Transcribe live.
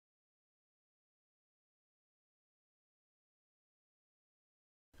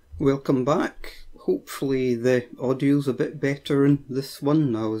Welcome back. Hopefully the audio's a bit better in this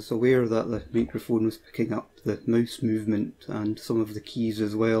one. I was aware that the microphone was picking up the mouse movement and some of the keys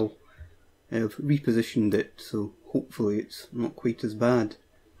as well. I've repositioned it, so hopefully it's not quite as bad.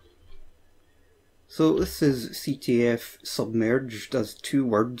 So this is CTF-Submerged as 2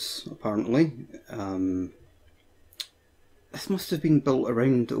 words, apparently. This must have been built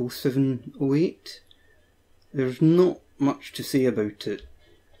around 07-08. There's not much to say about it.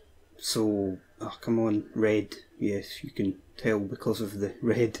 So, oh come on, red. Yes, you can tell because of the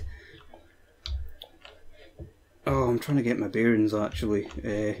red. Oh, I'm trying to get my bearings actually.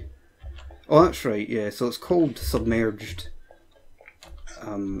 Oh, that's right, yeah, so it's called Submerged.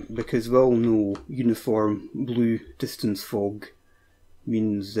 Because we all know uniform blue distance fog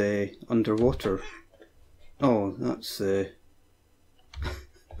means underwater. Oh, that's yeah,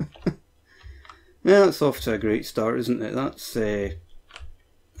 that's off to a great start, isn't it? That's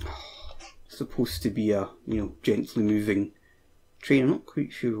supposed to be a, gently moving train. I'm not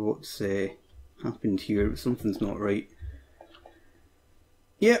quite sure what's happened here, but something's not right.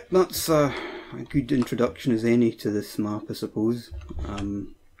 Yep, that's a good introduction as any to this map, I suppose.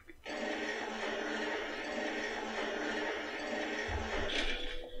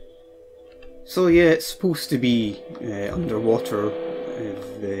 So yeah, it's supposed to be underwater.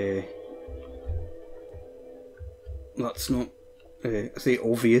 If that's not, I say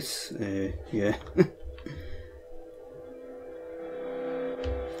obvious. Yeah.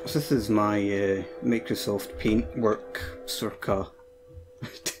 So this is my Microsoft Paint work circa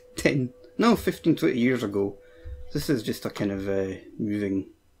 15-20 years ago. This is just a kind of moving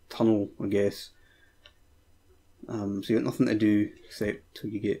tunnel, I guess. So you got nothing to do except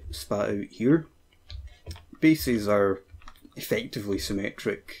till you get spat out here. Bases are effectively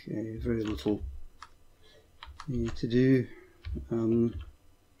symmetric, very little to do.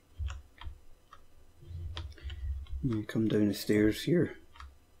 You come down the stairs here.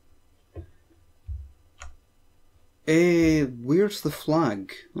 Where's the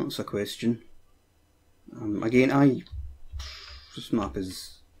flag? That's a question. Again, this map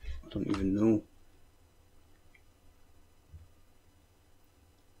is, I don't even know.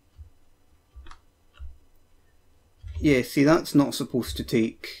 Yeah, see, that's not supposed to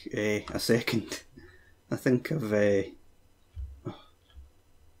take a second. I think I've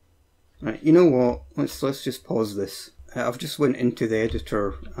right, you know what? Let's just pause this. I've just went into the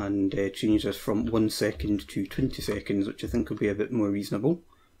editor and changed this from 1 second to 20 seconds, which I think will be a bit more reasonable.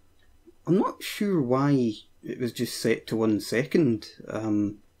 I'm not sure why it was just set to 1 second.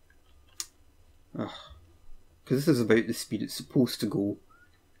 Because this is about the speed it's supposed to go.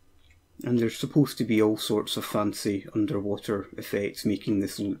 And there's supposed to be all sorts of fancy underwater effects making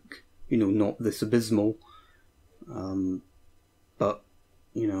this look, not this abysmal. But,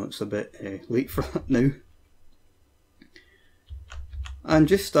 it's a bit late for that now. And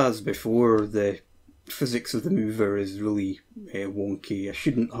just as before, the physics of the mover is really wonky. I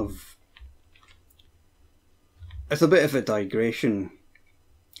shouldn't have... It's a bit of a digression.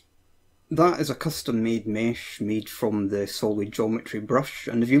 That is a custom-made mesh made from the solid geometry brush,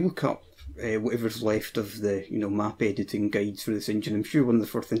 and if you look up whatever's left of the map editing guides for this engine, I'm sure one of the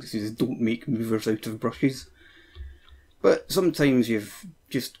first things is don't make movers out of brushes. But sometimes you've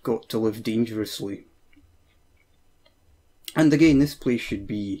just got to live dangerously. And again, this place should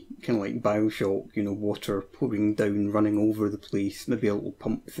be kind of like Bioshock, water pouring down, running over the place, maybe a little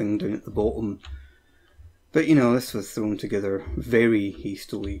pump thing down at the bottom. But this was thrown together very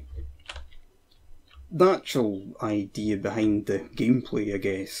hastily. The actual idea behind the gameplay, I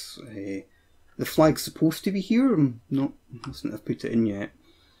guess, the flag's supposed to be here, I mustn't have put it in yet.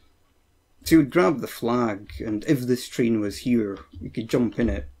 So you would grab the flag, and if this train was here, you could jump in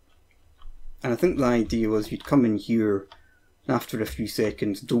it. And I think the idea was you'd come in here, and after a few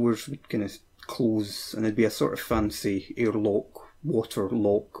seconds doors would kind of close, and it'd be a sort of fancy airlock, water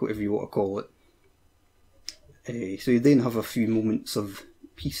lock, whatever you want to call it. So you then have a few moments of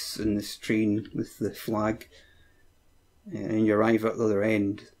peace in this train with the flag, and you arrive at the other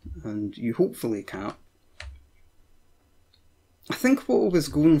end, and you hopefully cap. I think what I was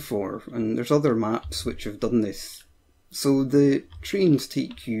going for, and there's other maps which have done this, so the trains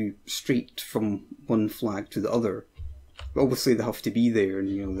take you straight from one flag to the other, but obviously they have to be there, and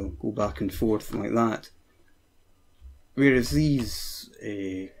they'll go back and forth like that. Whereas these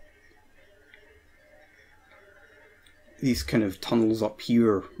kind of tunnels up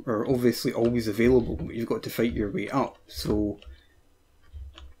here are obviously always available, but you've got to fight your way up, so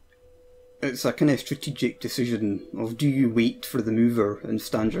it's a kind of strategic decision of, do you wait for the mover and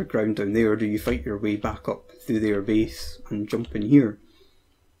stand your ground down there, or do you fight your way back up through their base and jump in here?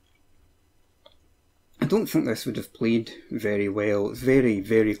 don't think this would have played very well. It's very,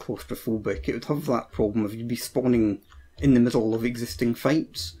 very claustrophobic. It would have that problem if you'd be spawning in the middle of existing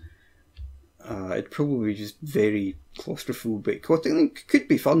fights. It'd probably be just very claustrophobic. What I think could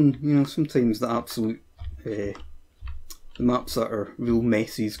be fun, you know, sometimes the absolute the maps that are real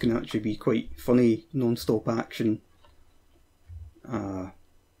messes can actually be quite funny, non-stop action.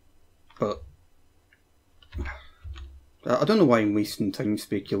 But I don't know why I'm wasting time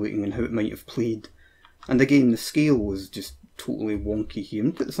speculating on how it might have played. And again, the scale was just totally wonky here.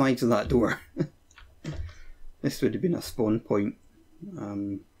 Look at the size of that door. This would have been a spawn point.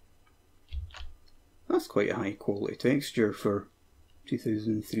 That's quite a high quality texture for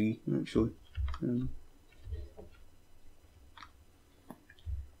 2003, actually.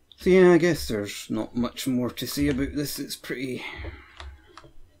 So yeah, I guess there's not much more to say about this. It's pretty...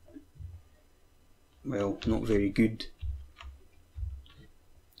 well, not very good.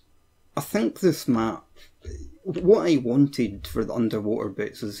 I think this map, what I wanted for the underwater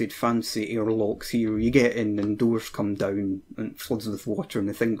bits is they'd fancy airlocks here. You get in and doors come down and it floods with water and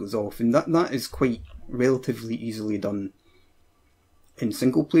the thing goes off. And that is quite relatively easily done in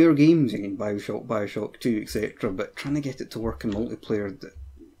single player games, in Bioshock, Bioshock 2, etc. But trying to get it to work in multiplayer,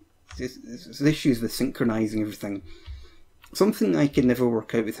 there's issues with synchronising everything. Something I could never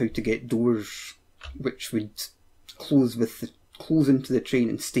work out with how to get doors which would close into the train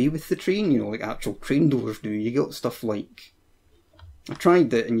and stay with the train, you know, like actual train doors do. You got stuff like... I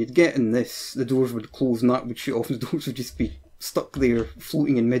tried it and you'd get in this, the doors would close and that would shoot off and the doors would just be stuck there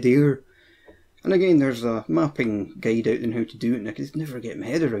floating in mid-air. And again, there's a mapping guide out on how to do it and I could just never get my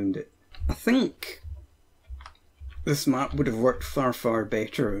head around it. I think this map would have worked far, far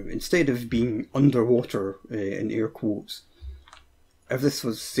better instead of being underwater, in air quotes. If this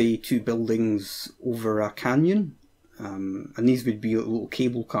was, say, 2 buildings over a canyon, and these would be little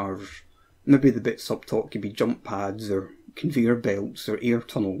cable cars. Maybe the bits up top could be jump pads or conveyor belts or air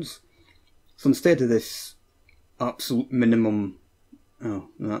tunnels. So instead of this absolute minimum... oh,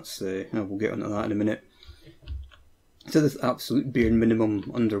 that's... we'll get onto that in a minute. So this absolute bare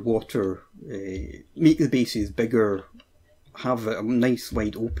minimum underwater, make the bases bigger, have a nice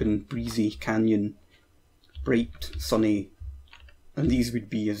wide open breezy canyon, bright, sunny, and these would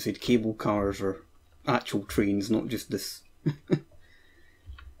be, as I said, cable cars or actual trains, not just this.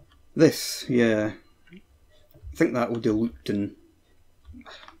 This, yeah. I think that would have looked and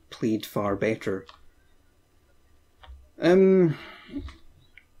played far better. Can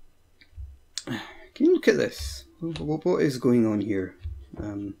you look at this? What is going on here?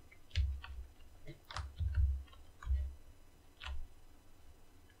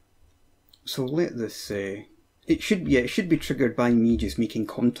 So let this it should be triggered by me just making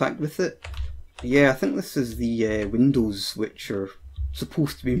contact with it. Yeah, I think this is the windows which are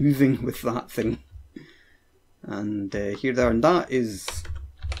supposed to be moving with that thing. And here they are, and that is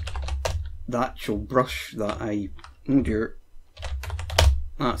the actual brush that I... oh dear.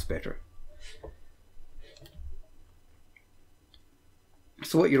 That's better.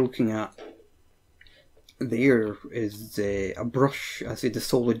 So what you're looking at there is a brush, I say the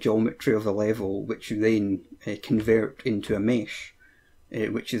solid geometry of a level, which you then convert into a mesh,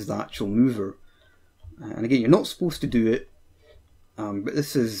 which is the actual mover. And again, you're not supposed to do it, but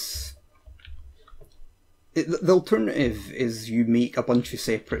this is... the alternative is you make a bunch of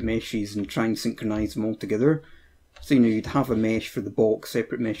separate meshes and try and synchronise them all together. So, you know, you'd have a mesh for the box,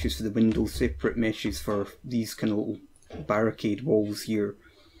 separate meshes for the windows, separate meshes for these kind of little barricade walls here.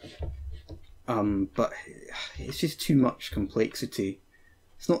 But it's just too much complexity.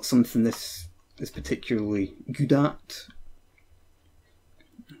 It's not something this is particularly good at.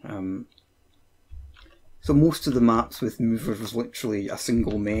 So most of the maps with movers was literally a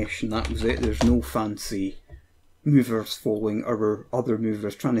single mesh and that was it. There's no fancy movers following other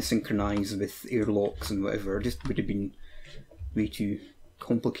movers trying to synchronise with airlocks and whatever. It just would have been way too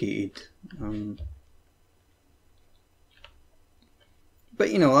complicated. But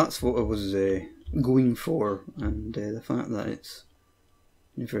you know, that's what I was going for, and the fact that it's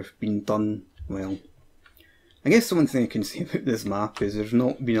never been done well. I guess the one thing I can say about this map is there's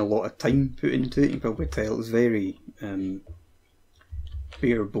not been a lot of time put into it. You can probably tell it's very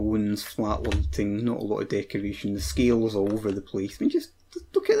bare bones, flat lighting, not a lot of decoration. The scale's all over the place. I mean, just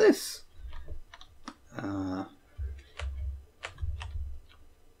look at this.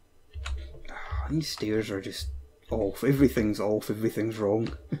 These stairs are just off. Everything's off. Everything's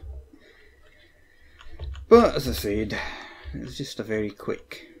wrong. But as I said, it's just a very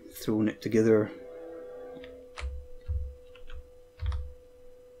quick throwing it together.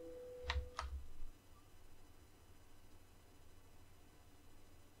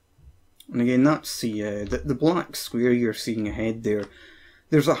 And again, that's the black square you're seeing ahead there.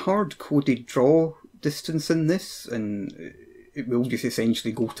 There's a hard-coded draw distance in this, and it will just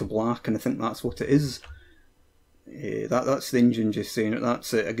essentially go to black, and I think that's what it is. That's the engine just saying it,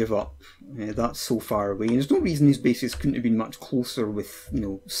 that's it, I give up. That's so far away. And there's no reason these bases couldn't have been much closer with,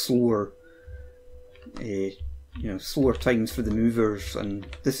 slower slower times for the movers, and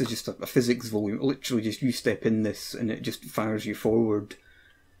this is just a physics volume. Literally just you step in this and it just fires you forward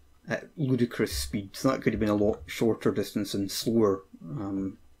at ludicrous speed. So that could have been a lot shorter distance and slower.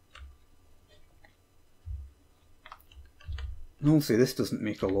 And also this doesn't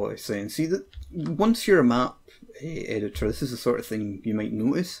make a lot of sense. See, that once you're a map editor, this is the sort of thing you might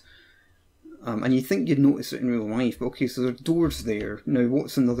notice. And you think you'd notice it in real life, but okay, so there are doors there. Now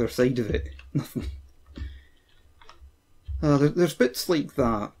what's on the other side of it? Nothing. There's bits like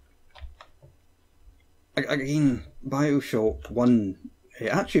that. Again, Bioshock 1, it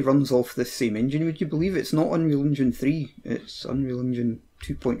actually runs off this same engine, would you believe? It's not Unreal Engine 3, it's Unreal Engine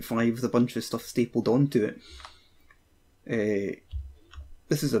 2.5 with a bunch of stuff stapled onto it.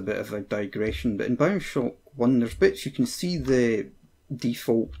 This is a bit of a digression, but in Bioshock 1 there's bits you can see the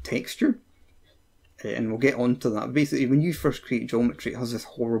default texture, and we'll get onto that. Basically, when you first create geometry, it has this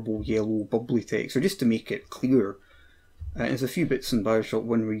horrible yellow bubbly texture, just to make it clear. There's a few bits in Bioshock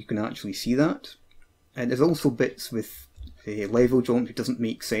 1 where you can actually see that. And there's also bits with level geometry doesn't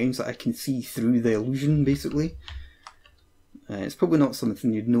make sense, that I can see through the illusion, basically. It's probably not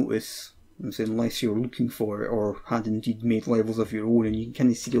something you'd notice unless you're looking for it, or had indeed made levels of your own, and you can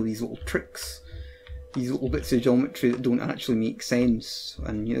kind of see all these little tricks, these little bits of geometry that don't actually make sense,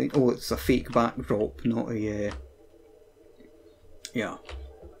 and you think, oh, it's a fake backdrop, not a... yeah.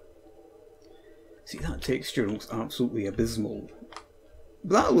 See, that texture looks absolutely abysmal.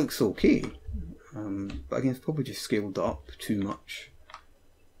 But that looks okay. But again, it's probably just scaled up too much.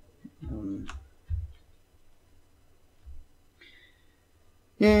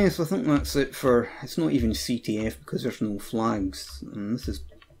 Yeah, so I think that's it for... It's not even CTF because there's no flags. And this is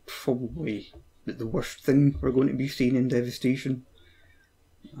probably the worst thing we're going to be seeing in Devastation.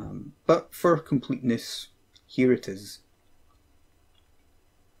 But for completeness, here it is.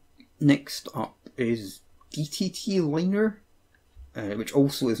 Next up is DTT Liner, which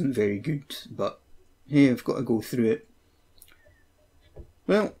also isn't very good, but hey, I've got to go through it.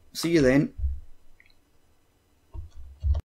 Well, see you then.